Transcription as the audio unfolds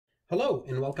Hello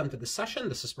and welcome to the session.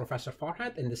 This is Professor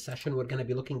Farhat. In this session, we're going to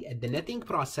be looking at the netting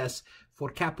process for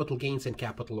capital gains and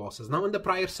capital losses. Now, in the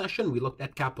prior session, we looked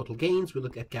at capital gains, we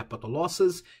looked at capital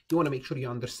losses. You want to make sure you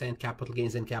understand capital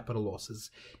gains and capital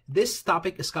losses. This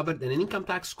topic is covered in an income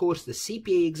tax course, the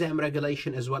CPA Exam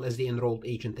Regulation, as well as the Enrolled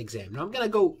Agent Exam. Now, I'm going to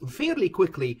go fairly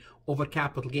quickly over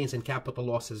capital gains and capital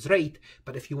losses rate,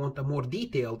 but if you want a more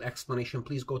detailed explanation,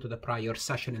 please go to the prior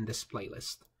session in this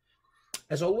playlist.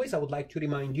 As always, I would like to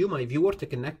remind you, my viewer, to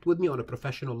connect with me on a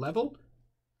professional level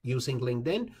using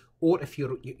LinkedIn, or if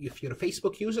you're a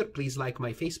Facebook user, please like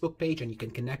my Facebook page and you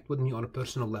can connect with me on a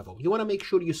personal level. You want to make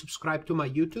sure you subscribe to my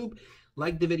YouTube,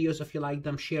 like the videos if you like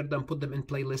them, share them, put them in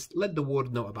playlists, let the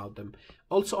world know about them.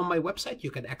 Also on my website,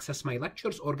 you can access my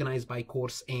lectures organized by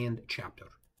course and chapter.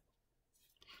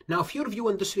 Now, if you're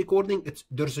viewing this recording,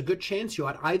 there's a good chance you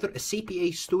are either a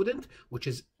CPA student, which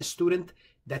is a student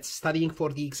that's studying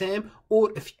for the exam,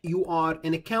 or if you are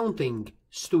an accounting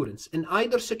student. In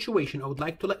either situation, I would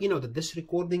like to let you know that this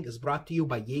recording is brought to you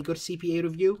by Jaeger CPA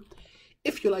Review.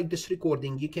 If you like this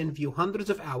recording, you can view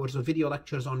hundreds of hours of video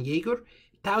lectures on Jaeger,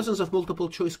 thousands of multiple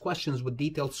choice questions with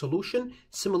detailed solution,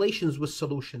 simulations with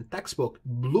solution, textbook,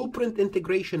 blueprint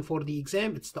integration for the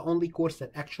exam. It's the only course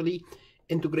that actually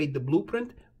integrate the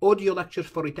blueprint, audio lectures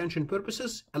for retention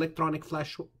purposes, electronic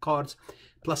flashcards,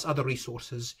 plus other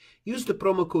resources. Use the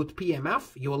promo code PMF.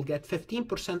 You will get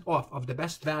 15% off of the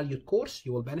best valued course.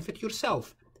 You will benefit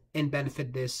yourself and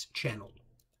benefit this channel.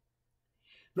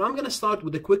 Now I'm going to start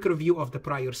with a quick review of the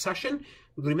prior session.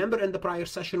 Remember, in the prior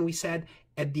session we said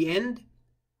at the end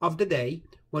of the day,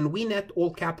 when we net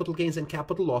all capital gains and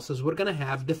capital losses, we're going to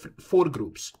have four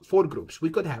groups.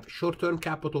 We could have short-term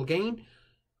capital gain,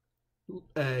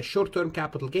 short-term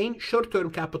capital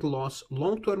loss,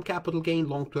 long-term capital gain,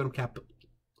 long-term capital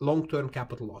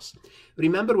loss.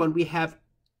 Remember, when we have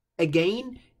a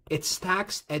gain, it's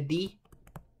taxed at the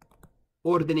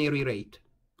ordinary rate,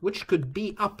 which could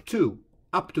be up to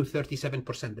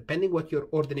 37%, depending what your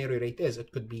ordinary rate is.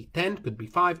 It could be 10, it could be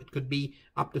 5, it could be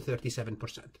up to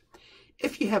 37%.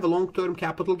 If you have a long-term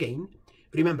capital gain,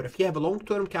 remember, if you have a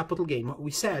long-term capital gain, what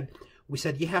we said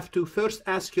you have to first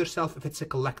ask yourself if it's a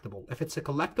collectible. If it's a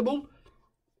collectible,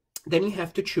 then you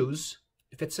have to choose,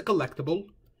 if it's a collectible,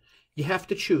 you have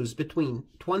to choose between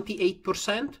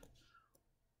 28%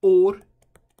 or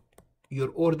your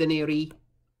ordinary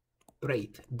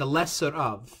rate, the lesser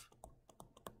of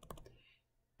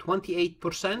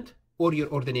 28% or your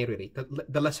ordinary rate,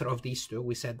 the lesser of these two.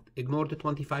 We said ignore the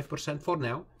 25% for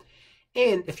now.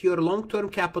 And if you're a long-term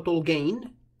capital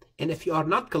gain, and if you are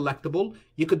not collectible,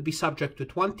 you could be subject to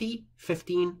 20,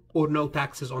 15, or no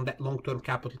taxes on that long-term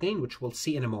capital gain, which we'll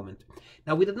see in a moment.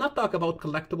 Now, we did not talk about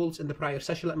collectibles in the prior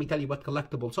session. Let me tell you what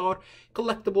collectibles are.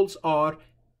 Collectibles are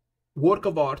work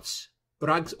of arts,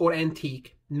 rugs or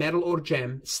antique, metal or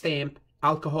gem, stamp,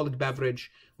 alcoholic beverage.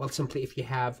 Well, simply if you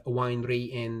have a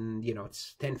winery and,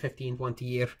 it's 10, 15, 20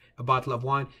 year, a bottle of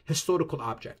wine, historical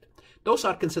object. Those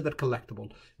are considered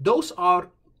collectible. Those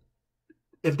are,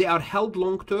 if they are held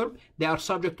long-term, they are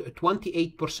subject to a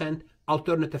 28%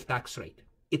 alternative tax rate.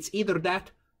 It's either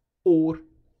that or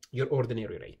your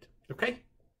ordinary rate, okay?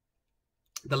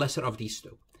 The lesser of these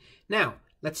two. Now,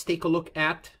 let's take a look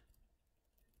at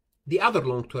the other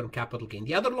long-term capital gain.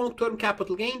 The other long-term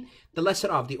capital gain, the lesser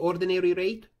of the ordinary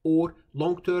rate or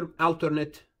long-term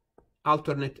alternate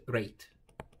rate,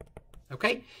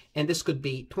 okay? And this could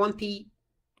be 20,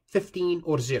 15,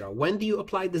 or 0. When do you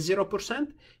apply the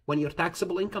 0%? When your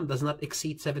taxable income does not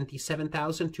exceed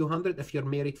 $77,200 if you're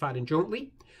married, filing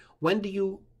jointly. When do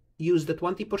you use the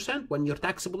 20%? When your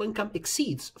taxable income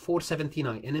exceeds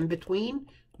 $479. And in between,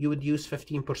 you would use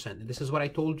 15%. And this is what I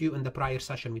told you in the prior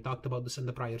session. We talked about this in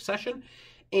the prior session.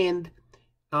 And,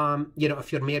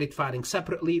 if you're married, filing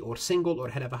separately, or single, or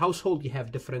head of a household, you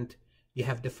have different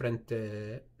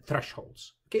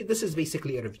thresholds. Okay, this is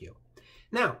basically a review.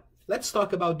 Now, let's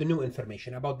talk about the new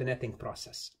information, about the netting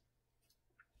process.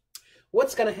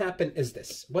 What's going to happen is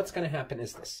this.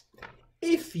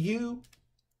 If you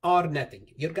are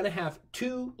netting, you're going to have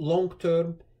two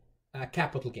long-term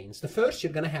capital gains. The first,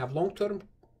 you're going to have long-term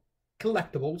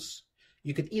collectibles.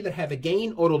 You could either have a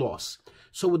gain or a loss.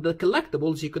 So with the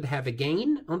collectibles, you could have a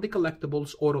gain on the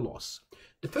collectibles or a loss.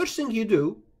 The first thing you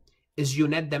do is you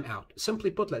net them out.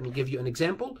 Simply put, let me give you an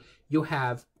example. You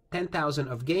have 10,000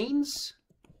 of gains,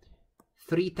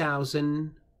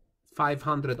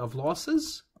 3,500 of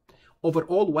losses.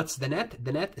 Overall, what's the net?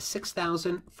 The net is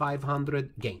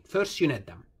 6,500 gain. First, you net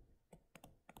them.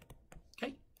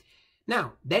 Okay.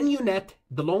 Now, then you net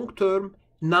the long-term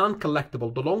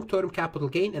non-collectible, the long-term capital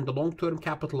gain and the long-term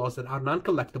capital loss that are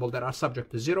non-collectible, that are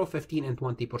subject to 0, 15, and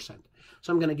 20%.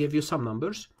 So I'm going to give you some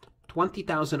numbers.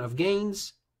 20,000 of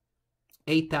gains,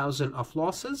 8,000 of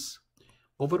losses.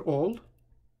 Overall,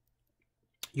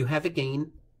 you have a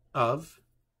gain of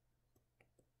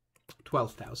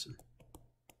 12,000.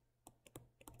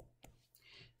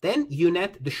 Then you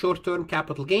net the short-term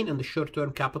capital gain and the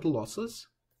short-term capital losses.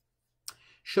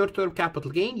 Short-term capital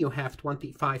gain, you have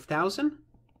 25,000.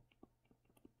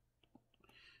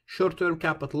 Short-term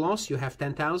capital loss, you have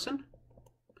 10,000.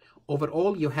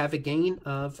 Overall, you have a gain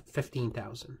of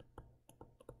 15,000.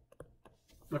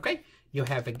 Okay, you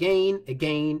have a gain,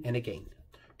 and a gain.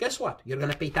 Guess what? You're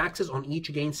going to pay taxes on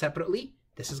each gain separately.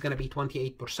 This is going to be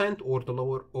 28% or the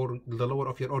lower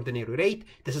of your ordinary rate.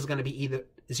 This is going to be either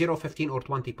 0, 15 or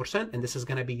 20%, and this is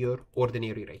going to be your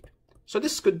ordinary rate. So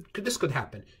this could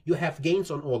happen. You have gains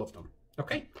on all of them.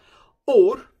 Okay?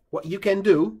 Or what you can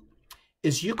do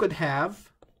is you could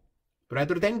have,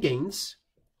 rather than gains,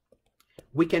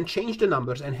 we can change the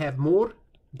numbers and have more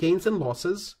gains and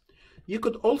losses. You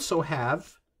could also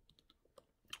have,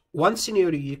 one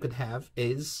scenario you could have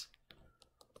is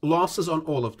losses on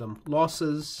all of them.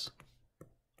 Losses,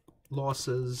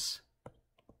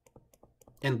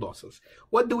 and losses.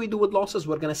 What do we do with losses?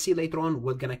 We're going to see later on.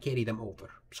 We're going to carry them over.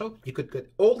 So you could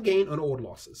get all gain on all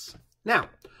losses. Now,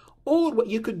 or what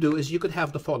you could do is you could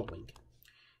have the following.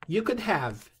 You could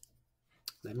have,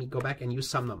 let me go back and use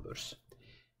some numbers.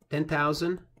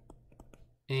 10,000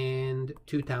 and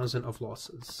 2,000 of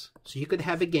losses. So you could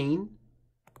have a gain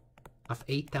of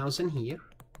 8,000 here.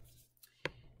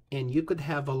 And you could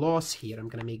have a loss here. I'm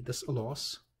going to make this a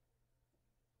loss.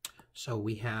 So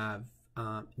we have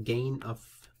gain of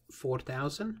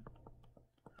 4,000,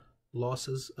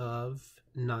 losses of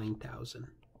 9,000.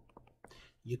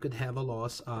 You could have a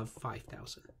loss of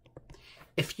 5,000.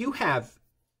 If you have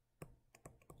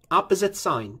opposite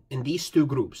sign in these two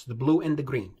groups, the blue and the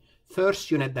green, first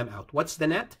you net them out. What's the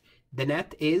net? The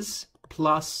net is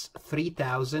plus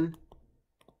 3,000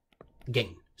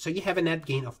 gain. So you have a net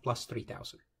gain of plus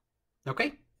 3,000.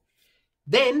 Okay?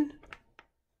 Then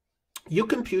you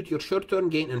compute your short-term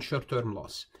gain and short-term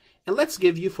loss. And let's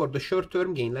give you, for the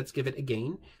short-term gain, let's give it a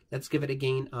gain. Let's give it a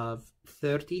gain of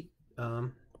 30.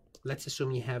 Let's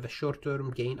assume you have a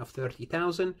short-term gain of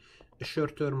 30,000, a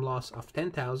short-term loss of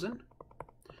 10,000.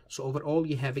 So overall,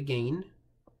 you have a gain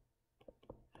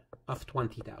of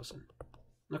 20,000.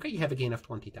 Okay, you have a gain of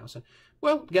 20,000.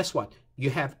 Well, guess what?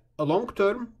 You have a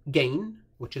long-term gain,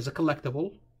 which is a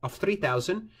collectible, of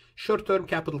 3,000, short-term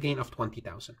capital gain of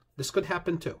 20,000. This could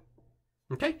happen too.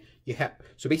 Okay,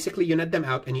 so basically you net them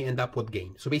out and you end up with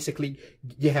gain. So basically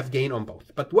you have gain on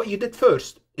both. But what you did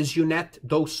first is you net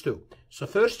those two. So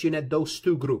first you net those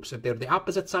two groups. If they're the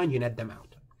opposite sign, you net them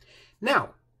out.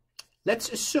 Now, let's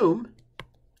assume,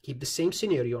 keep the same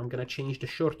scenario. I'm going to change the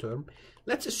short term.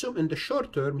 Let's assume in the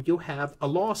short term you have a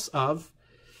loss of,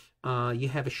 you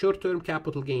have a short-term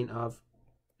capital gain of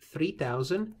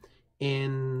 3,000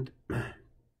 and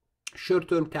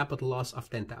short-term capital loss of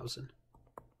 10,000.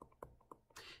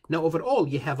 Now overall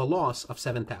you have a loss of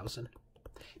 7,000.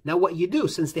 Now what you do,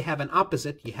 since they have an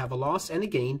opposite, you have a loss and a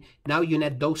gain. Now you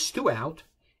net those two out,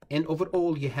 and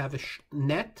overall you have a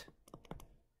net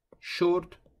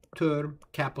short-term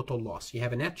capital loss. You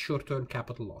have a net short-term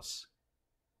capital loss.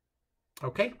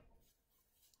 Okay?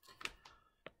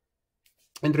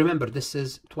 And remember, this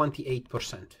is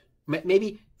 28%.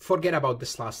 Maybe forget about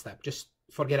this last step. Just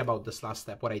forget about this last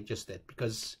step, what I just did,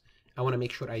 because I want to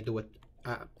make sure I do it.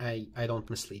 I don't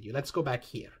mislead you. Let's go back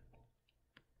here.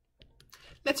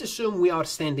 Let's assume we are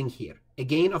standing here. A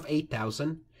gain of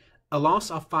 8,000, a loss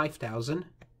of 5,000,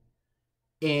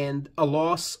 and a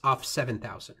loss of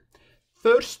 7,000.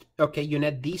 First, okay, you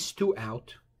net these two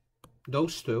out,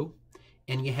 those two,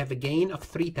 and you have a gain of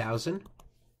 3,000.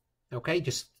 Okay,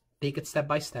 just take it step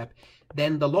by step.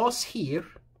 Then the loss here,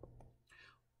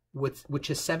 which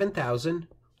is 7,000,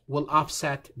 will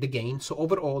offset the gain. So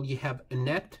overall, you have a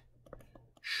net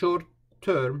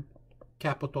short-term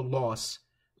capital loss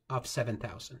of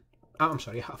 7,000. I'm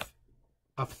sorry,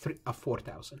 of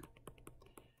 4,000.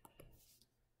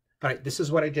 All right, this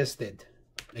is what I just did.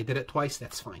 I did it twice.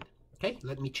 That's fine. Okay,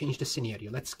 let me change the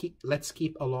scenario. Let's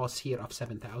keep a loss here of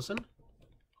 7,000.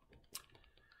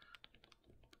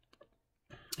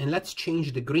 And let's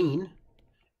change the green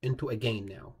into a gain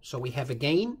now. So we have a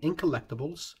gain in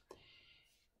collectibles,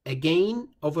 a gain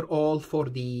overall for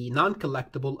the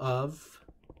non-collectible of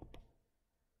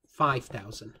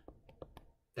 5,000.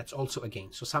 That's also a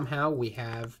gain. So somehow we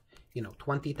have,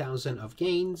 20,000 of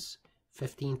gains,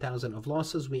 15,000 of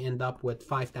losses. We end up with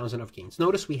 5,000 of gains.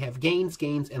 Notice we have gains,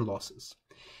 and losses.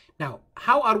 Now,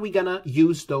 how are we going to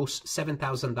use those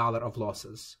 $7,000 of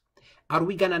losses? Are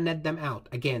we going to net them out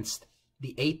against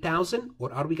the 8,000,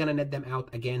 or are we going to net them out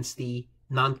against the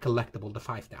non-collectible, the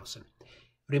 5,000?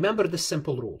 Remember this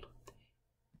simple rule.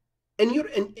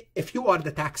 If you are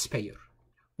the taxpayer,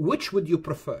 which would you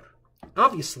prefer?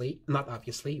 Obviously, not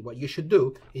obviously, what you should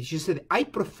do is you said, I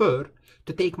prefer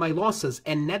to take my losses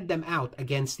and net them out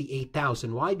against the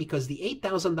 8,000. Why? Because the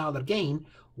 $8,000 gain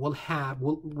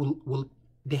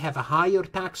they have a higher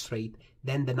tax rate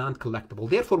than the non-collectible.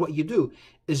 Therefore, what you do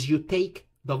is you take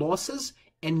the losses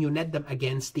and you net them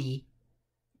against the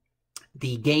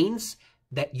gains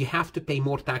that you have to pay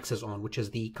more taxes on, which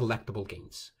is the collectible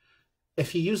gains.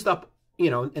 If you used up,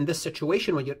 in this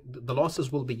situation where the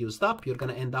losses will be used up, you're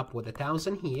going to end up with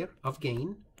 1,000 here of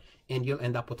gain, and you'll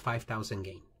end up with 5,000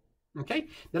 gain. Okay?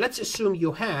 Now let's assume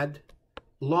you had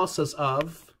losses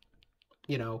of,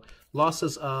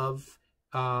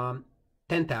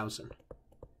 10,000.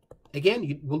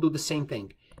 Again, we'll do the same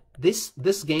thing.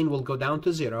 This gain will go down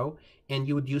to 0, and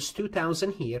you would use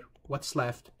 2,000 here, what's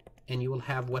left, and you will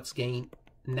have what's gain,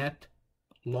 net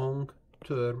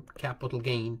long-term capital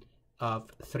gain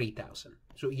of 3,000.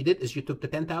 So what you did is you took the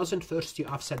 10,000, first you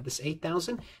offset this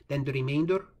 8,000, then the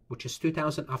remainder, which is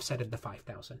 2,000, offset the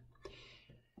 5,000.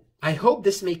 I hope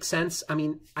this makes sense. I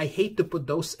mean, I hate to put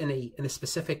those in a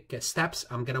specific steps.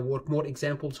 I'm going to work more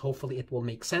examples. Hopefully it will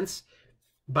make sense.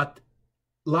 But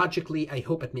logically, I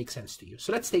hope it makes sense to you.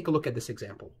 So let's take a look at this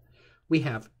example. We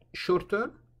have short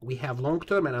term, we have long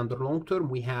term, and under long term,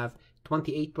 we have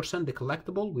 28% the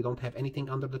collectible. We don't have anything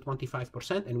under the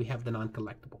 25%, and we have the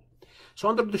non-collectible. So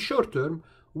under the short term,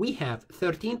 we have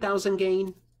 13,000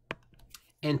 gain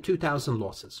and 2,000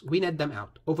 losses. We net them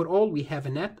out. Overall, we have a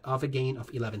net of a gain of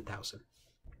 11,000.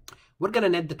 We're going to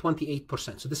net the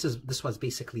 28%. So this was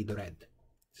basically the red.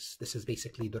 This is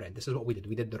basically the red. This is what we did.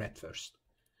 We did the red first.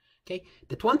 Okay,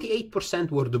 the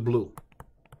 28% were the blue.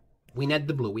 We net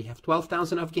the blue. We have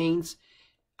 12,000 of gains,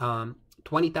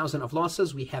 20,000 of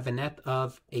losses. We have a net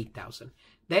of 8,000.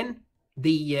 Then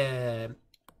this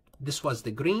was the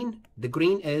green. The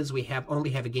green is we only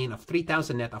have a gain of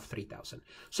 3,000, net of 3,000.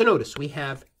 So notice we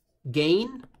have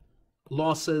gain,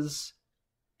 losses,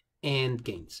 and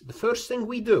gains. The first thing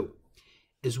we do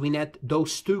is we net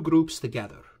those two groups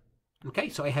together. Okay,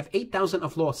 so I have 8,000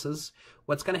 of losses.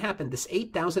 What's going to happen? This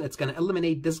 8,000, it's going to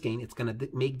eliminate this gain. It's going to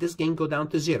make this gain go down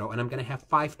to 0, and I'm going to have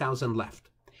 5,000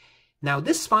 left. Now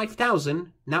this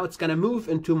 5,000, now it's going to move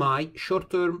into my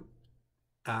short-term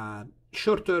column,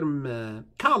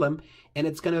 and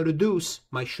it's going to reduce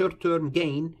my short-term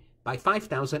gain by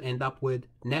 5,000, end up with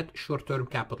net short-term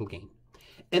capital gain.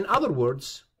 In other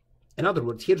words,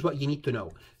 here's what you need to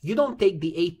know. You don't take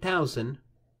the 8,000,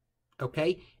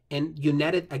 okay, and you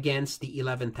net it against the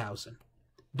 11,000.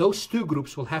 Those two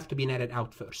groups will have to be netted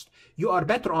out first. You are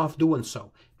better off doing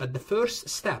so, but the first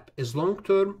step is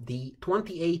long-term, the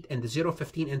 28 and the 0,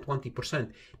 15, and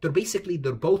 20%.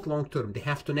 They're both long-term. They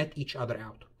have to net each other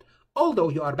out. Although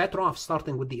you are better off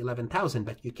starting with the 11,000,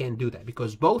 but you can't do that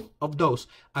because both of those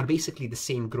are basically the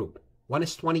same group. One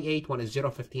is 28, one is 0,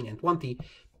 15, and 20,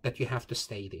 but you have to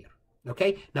stay there.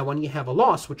 Okay, now when you have a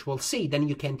loss, which we'll see, then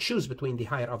you can choose between the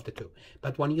higher of the two.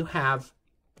 But when you have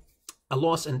a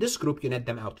loss in this group, you net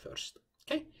them out first.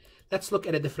 Okay, let's look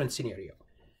at a different scenario.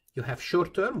 You have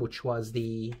short term, which was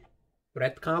the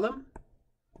red column.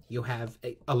 You have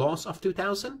a loss of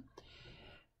 2,000.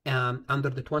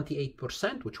 Under the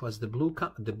 28%, which was the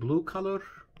blue color,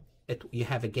 you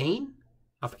have a gain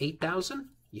of 8,000.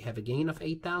 You have a gain of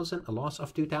 8,000, a loss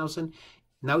of 2,000.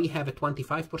 Now you have a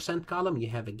 25% column. You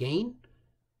have a gain,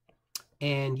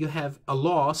 and you have a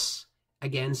loss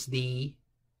against the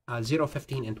 0,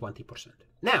 15, and 20%.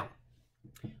 Now,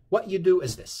 what you do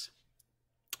is this.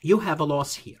 You have a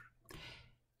loss here.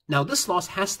 Now, this loss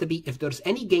has to be, if there's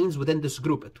any gains within this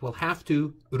group, it will have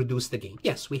to reduce the gain.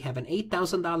 Yes, we have an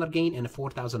 $8,000 gain and a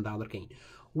 $4,000 gain.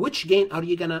 Which gain are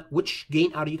you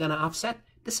gonna offset?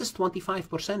 This is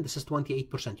 25%. This is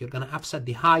 28%. You're gonna offset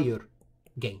the higher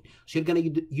gain. So you're gonna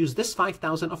use this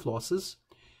 5,000 of losses,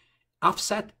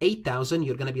 offset 8,000.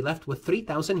 You're gonna be left with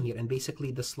 3,000 here, and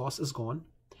basically this loss is gone.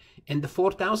 And the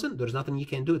 4,000, there's nothing you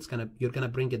can do. You're gonna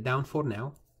bring it down for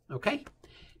now. Okay.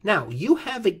 Now, you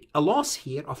have a loss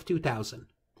here of 2,000.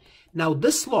 Now,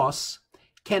 this loss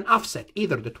can offset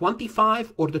either the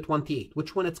 25 or the 28.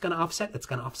 Which one it's going to offset? It's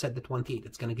going to offset the 28.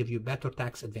 It's going to give you better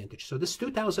tax advantage. So this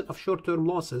 2,000 of short-term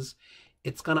losses,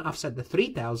 it's going to offset the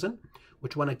 3,000,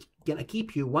 which going to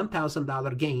keep you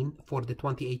 $1,000 gain for the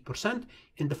 28%.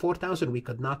 In the 4,000, we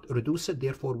could not reduce it.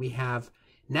 Therefore, we have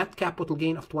net capital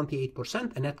gain of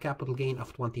 28% and net capital gain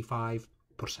of 25%.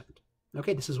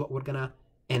 Okay, this is what we're going to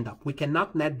end up. We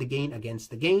cannot net the gain against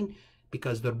the gain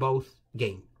because they're both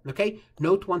gain. Okay,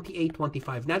 no 28,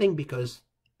 25 netting because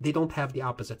they don't have the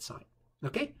opposite sign.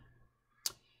 Okay?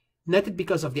 Netted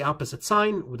because of the opposite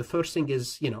sign. The first thing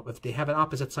is, if they have an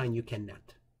opposite sign, you can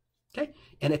net. Okay?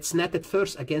 And it's netted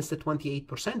first against the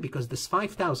 28% because this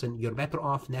 5,000, you're better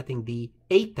off netting the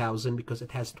 8,000 because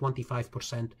it has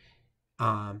 25%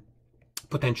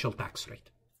 potential tax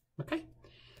rate. Okay?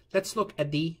 Let's look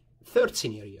at the third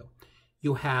scenario.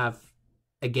 You have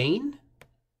a gain,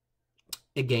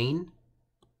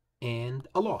 and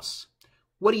a loss.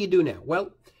 What do you do now?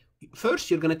 Well, first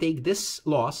you're going to take this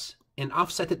loss and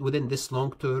offset it within this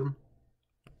long-term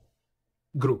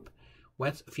group.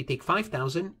 Well, if you take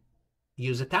 5,000,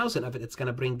 use 1,000 of it, it's going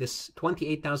to bring this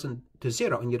 28,000 to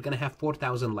 0, and you're going to have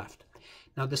 4,000 left.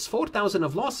 Now, this 4,000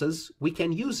 of losses, we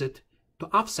can use it to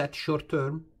offset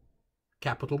short-term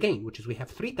capital gain, which is we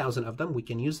have 3,000 of them. We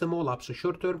can use them all up. So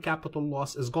short-term capital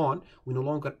loss is gone. We no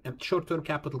longer, short-term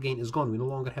capital gain is gone. We no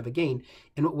longer have a gain.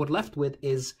 And what we're left with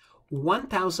is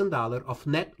 $1,000 of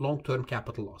net long-term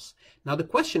capital loss. Now, the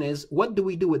question is, what do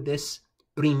we do with this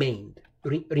remainder?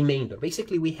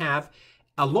 Basically, we have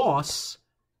a loss.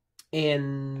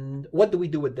 And what do we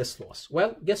do with this loss?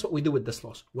 Well, guess what we do with this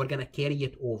loss? We're going to carry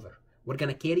it over. We're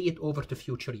going to carry it over to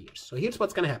future years. So here's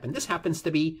what's going to happen. This happens to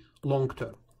be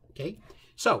long-term. Okay,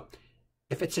 so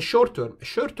if it's a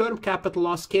short-term capital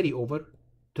loss carryover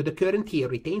to the current year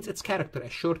retains its character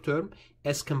as short-term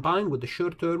as combined with the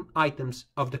short-term items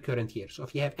of the current year. So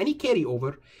if you have any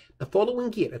carryover, the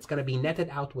following year, it's going to be netted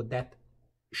out with that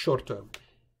short-term.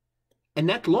 And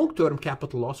that long-term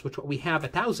capital loss, which we have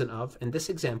 1,000 of in this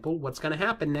example, what's going to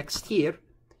happen next year,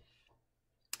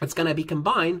 it's going to be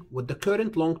combined with the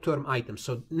current long-term items.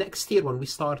 So next year, when we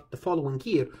start the following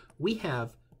year, we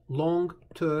have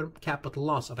long-term capital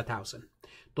loss of 1,000.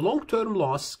 The long-term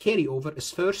loss carryover is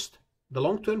first, the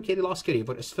long-term carry loss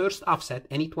carryover is first offset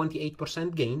any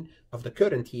 28% gain of the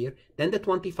current year, then the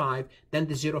 25, then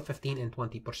the 0, 15, and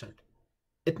 20%.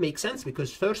 It makes sense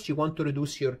because first you want to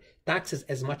reduce your taxes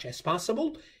as much as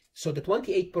possible. So the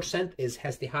 28%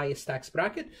 has the highest tax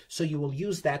bracket. So you will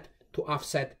use that to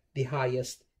offset the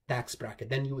highest tax bracket.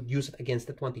 Then you would use it against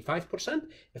the 25%.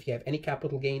 If you have any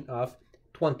capital gain of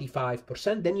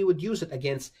 25%, then you would use it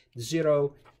against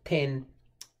 0, 10,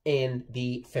 and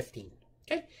the 15.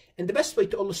 Okay? And the best way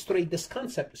to illustrate this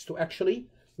concept is to actually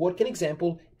work an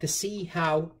example to see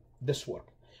how this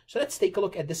works. So let's take a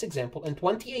look at this example. In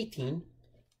 2018,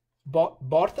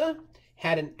 Bartha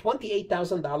had a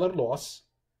 $28,000 loss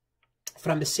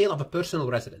from the sale of a personal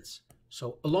residence.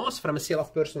 So a loss from a sale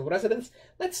of personal residence.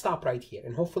 Let's stop right here,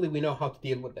 and hopefully we know how to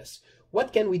deal with this.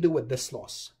 What can we do with this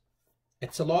loss?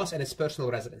 It's a loss and it's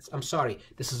personal residence. I'm sorry,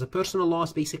 this is a personal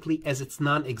loss basically as it's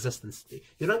non-existence.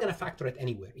 You're not going to factor it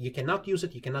anywhere. You cannot use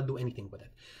it. You cannot do anything with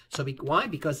it. So why?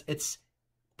 Because it's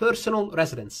personal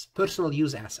residence, personal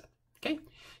use asset. Okay.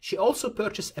 She also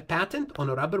purchased a patent on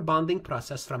a rubber bonding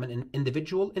process from an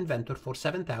individual inventor for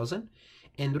 $7,000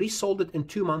 and resold it in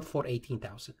 2 months for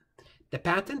 $18,000. The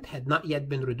patent had not yet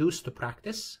been reduced to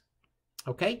practice.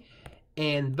 Okay.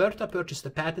 And Bertha purchased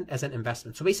the patent as an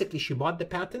investment. So basically she bought the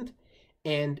patent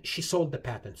and she sold the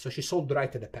patent. So she sold the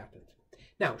right to the patent.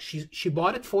 Now, she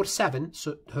bought it for 7,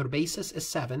 so her basis is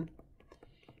 7,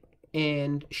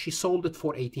 and she sold it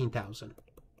for 18,000.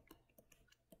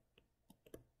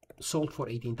 Sold for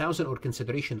 18,000, or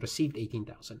consideration received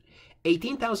 18,000.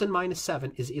 18,000 minus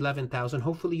 7 is 11,000.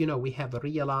 Hopefully, you know we have a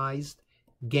realized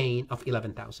gain of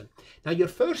 11,000. Now, your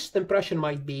first impression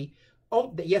might be,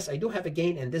 oh, yes, I do have a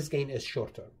gain, and this gain is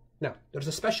short term. Now, there's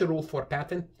a special rule for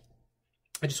patent.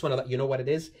 I just want to let you know what it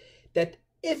is, that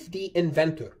if the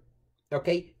inventor,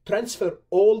 okay, transfer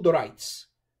all the rights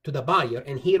to the buyer,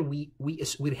 and here we're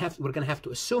going to have to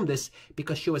assume this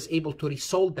because she was able to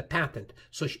resold the patent.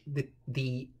 So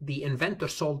the inventor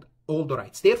sold all the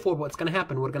rights. Therefore, what's going to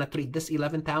happen, we're going to treat this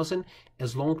 11,000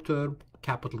 as long-term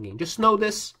capital gain. Just know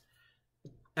this.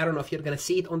 I don't know if you're going to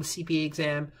see it on the CPA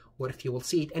exam or if you will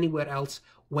see it anywhere else.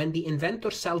 When the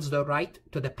inventor sells the right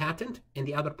to the patent and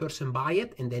the other person buy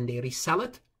it and then they resell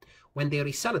it, when they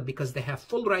resell it because they have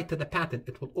full right to the patent,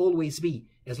 it will always be,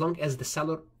 as long as the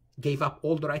seller gave up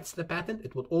all the rights to the patent,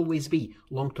 it will always be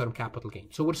long-term capital gain.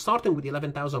 So we're starting with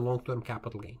 11,000 long-term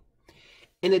capital gain.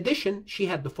 In addition, she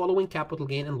had the following capital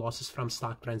gain and losses from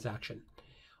stock transaction.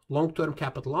 Long-term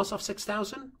capital loss of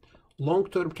 6,000,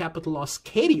 long-term capital loss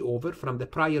carryover from the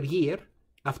prior year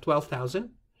of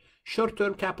 12,000,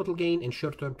 short-term capital gain and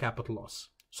short-term capital loss.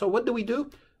 So what do we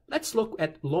do? Let's look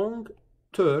at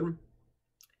long-term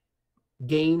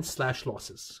gain /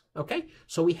 losses. Okay,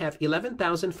 so we have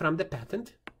 11,000 from the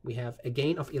patent. We have a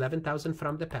gain of 11,000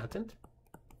 from the patent.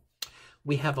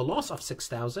 We have a loss of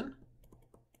 6,000.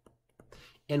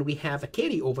 and we have a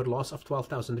carryover loss of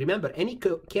 12,000. Remember, any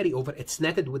carryover, it's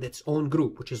netted with its own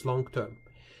group, which is long term.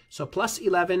 So plus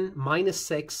 11 minus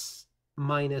 6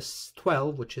 minus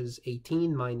 12, which is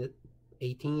 18 minus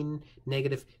 18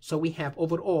 negative. So we have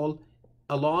overall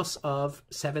a loss of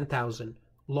 7,000,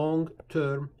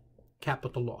 long-term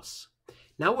capital loss.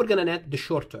 Now we're going to net the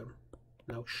short-term.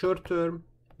 Now short-term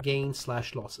gain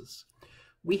slash losses.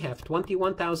 We have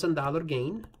 $21,000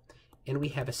 gain, and we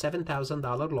have a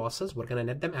 $7,000 losses. We're going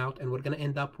to net them out, and we're going to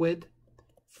end up with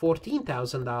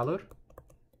 $14,000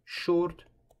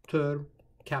 short-term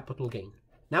capital gain.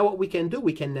 Now what we can do,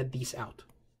 we can net these out.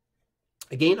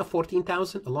 A gain of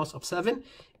 14,000, a loss of 7,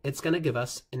 it's going to give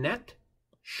us a net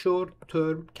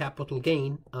short-term capital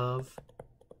gain of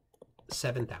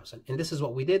 7,000. And this is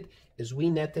what we did, is we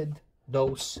netted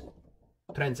those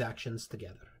transactions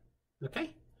together.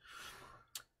 Okay?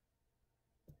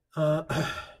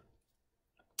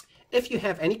 If you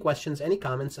have any questions, any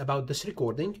comments about this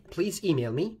recording, please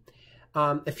email me.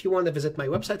 If you want to visit my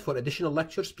website for additional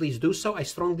lectures, please do so. I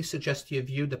strongly suggest you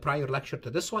view the prior lecture to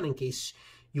this one in case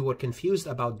you were confused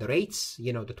about the rates,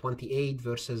 you know, the 28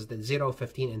 versus the 0,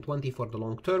 15, and 20 for the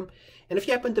long term. And if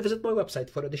you happen to visit my website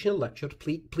for additional lectures,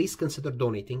 please consider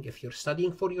donating. If you're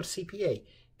studying for your CPA,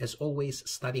 as always,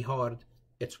 study hard.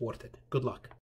 It's worth it. Good luck.